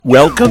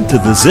Welcome to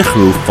the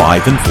Zichru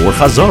 5 and 4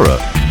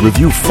 Chazorah.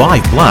 Review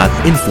 5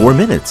 Blat in 4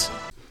 minutes.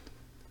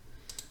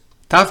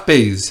 Tav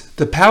Beis.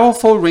 The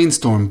powerful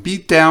rainstorm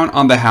beat down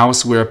on the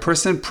house where a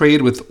person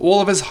prayed with all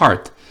of his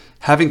heart,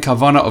 having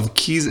kavanah of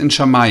keys and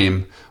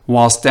shamayim,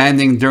 while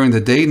standing during the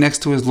day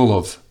next to his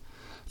lulav.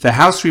 The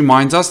house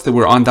reminds us that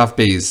we're on Tav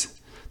Beis.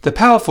 The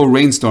powerful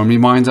rainstorm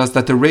reminds us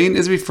that the rain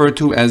is referred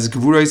to as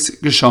Gvuros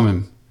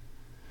Geshomim.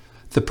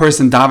 The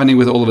person davening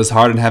with all of his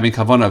heart and having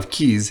kavanah of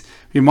keys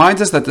reminds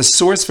us that the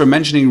source for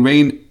mentioning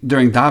rain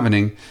during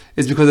davening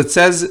is because it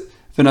says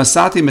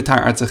V'nasati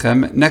mitar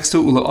artzechem next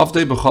to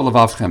ula'avdei b'chol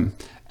levavchem,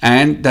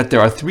 and that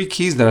there are 3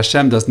 keys that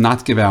Hashem does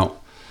not give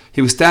out.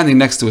 He was standing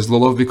next to his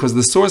lulav because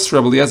the source for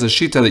Rabbi Eliezer's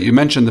shita that you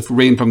mentioned, the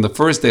rain from the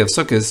first day of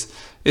Sukkot,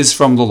 is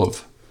from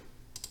lulav.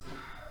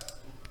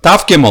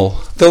 Daf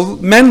Gimel. The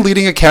men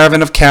leading a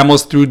caravan of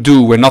camels through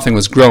dew where nothing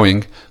was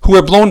growing, who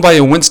were blown by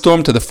a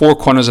windstorm to the 4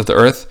 corners of the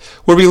earth,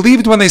 were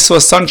relieved when they saw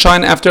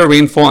sunshine after a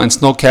rainfall and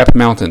snow-capped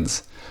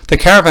mountains. The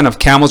caravan of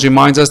camels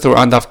reminds us that we're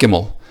on Daf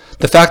Gimel.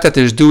 The fact that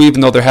there's dew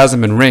even though there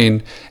hasn't been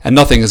rain and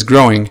nothing is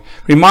growing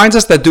reminds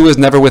us that dew is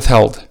never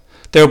withheld.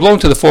 They are blown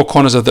to the 4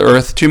 corners of the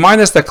earth to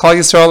remind us that Klal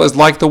Yisrael is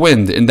like the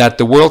wind in that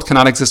the world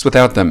cannot exist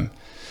without them.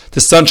 The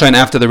sunshine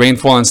after the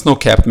rainfall and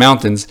snow-capped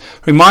mountains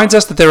reminds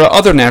us that there are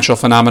other natural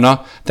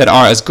phenomena that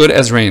are as good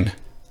as rain.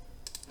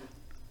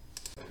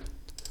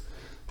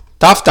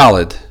 Daf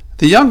Daled.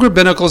 The young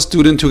rabbinical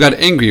student who got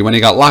angry when he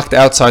got locked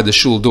outside the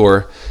shul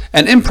door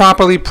and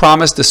improperly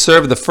promised to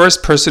serve the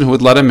first person who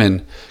would let him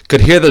in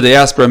could hear the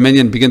diaspora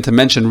minyan begin to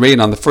mention rain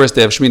on the first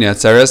day of Shmini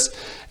Atzeres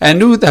and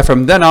knew that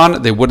from then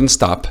on they wouldn't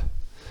stop.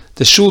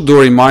 The shul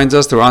door reminds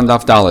us they're on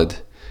Daf Daled.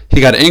 He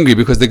got angry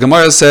because the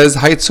Gemara says,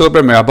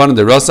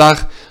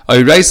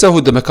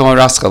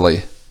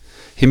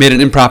 he made an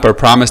improper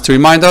promise to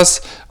remind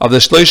us of the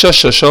Shloisha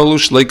Shasholu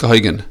Shlei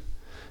Kahogen.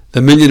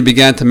 The minyan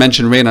began to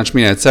mention rain on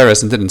Shmini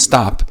Atzeres and didn't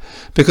stop,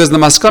 because the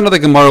maskana of the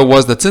Gemara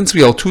was that since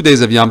we hold 2 days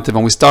of Yom Tov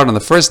and we start on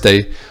the first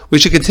day, we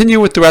should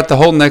continue it throughout the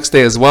whole next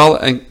day as well,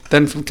 and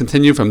then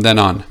continue from then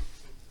on.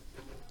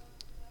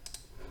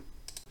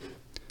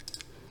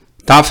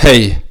 Daf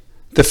Hey.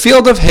 The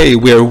field of hay,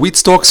 where wheat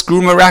stalks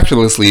grew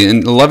miraculously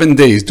in 11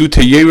 days due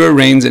to Yeruah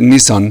rains in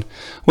Nisan,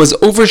 was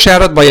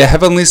overshadowed by a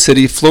heavenly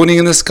city floating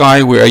in the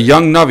sky where a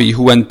young Navi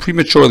who went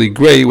prematurely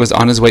gray was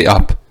on his way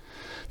up.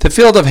 The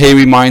field of hay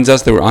reminds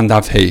us that we're on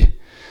Daf Hay.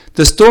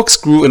 The stalks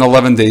grew in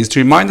 11 days to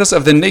remind us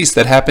of the nace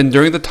that happened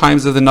during the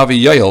times of the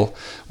Navi Yael,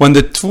 when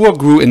the Tvua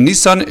grew in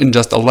Nisan in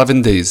just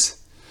 11 days.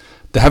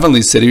 The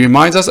heavenly city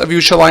reminds us of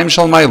Yerushalayim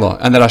Shel Maila,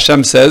 and that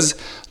Hashem says,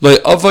 Lo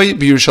avoi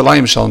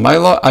b'Yerushalayim Shel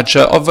Maila ad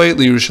she'avoi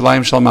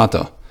liYerushalayim Shel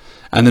Mata.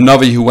 And the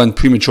Navi who went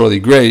prematurely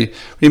gray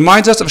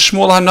reminds us of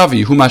Shmuel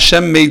HaNavi, whom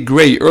Hashem made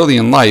gray early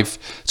in life,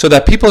 so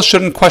that people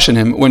shouldn't question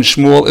him when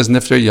Shmuel is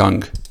nifter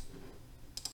young.